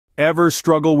Ever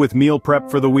struggle with meal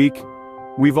prep for the week?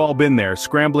 We've all been there,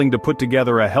 scrambling to put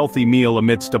together a healthy meal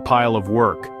amidst a pile of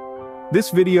work.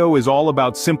 This video is all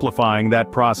about simplifying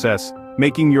that process,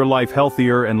 making your life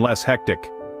healthier and less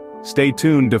hectic. Stay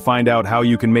tuned to find out how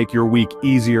you can make your week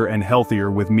easier and healthier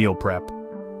with meal prep.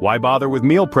 Why bother with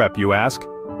meal prep, you ask?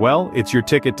 Well, it's your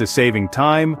ticket to saving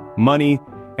time, money,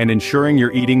 and ensuring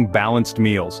you're eating balanced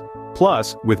meals.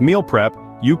 Plus, with meal prep,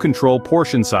 you control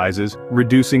portion sizes,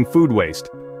 reducing food waste.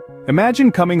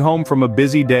 Imagine coming home from a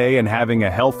busy day and having a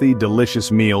healthy,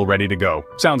 delicious meal ready to go.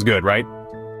 Sounds good, right?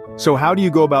 So how do you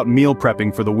go about meal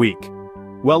prepping for the week?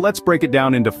 Well, let's break it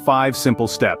down into 5 simple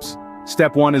steps.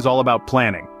 Step 1 is all about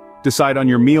planning. Decide on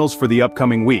your meals for the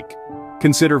upcoming week.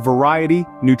 Consider variety,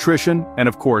 nutrition, and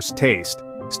of course, taste.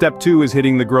 Step 2 is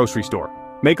hitting the grocery store.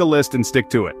 Make a list and stick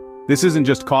to it. This isn't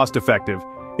just cost-effective,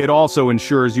 it also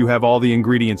ensures you have all the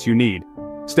ingredients you need.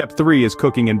 Step 3 is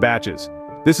cooking in batches.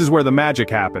 This is where the magic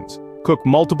happens. Cook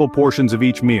multiple portions of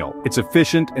each meal. It's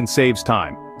efficient and saves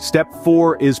time. Step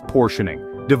 4 is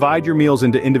portioning. Divide your meals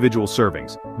into individual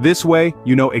servings. This way,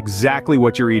 you know exactly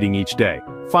what you're eating each day.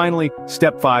 Finally,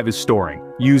 step 5 is storing.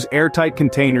 Use airtight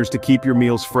containers to keep your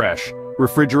meals fresh.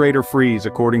 Refrigerate or freeze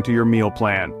according to your meal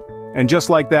plan. And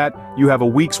just like that, you have a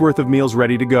week's worth of meals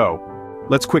ready to go.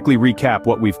 Let's quickly recap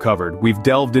what we've covered. We've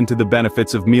delved into the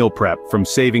benefits of meal prep, from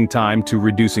saving time to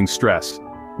reducing stress.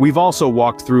 We've also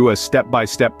walked through a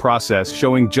step-by-step process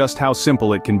showing just how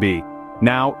simple it can be.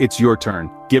 Now, it's your turn.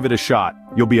 Give it a shot.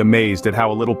 You'll be amazed at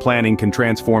how a little planning can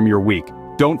transform your week.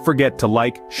 Don't forget to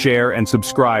like, share, and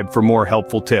subscribe for more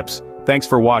helpful tips. Thanks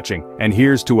for watching, and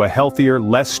here's to a healthier,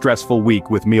 less stressful week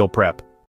with meal prep.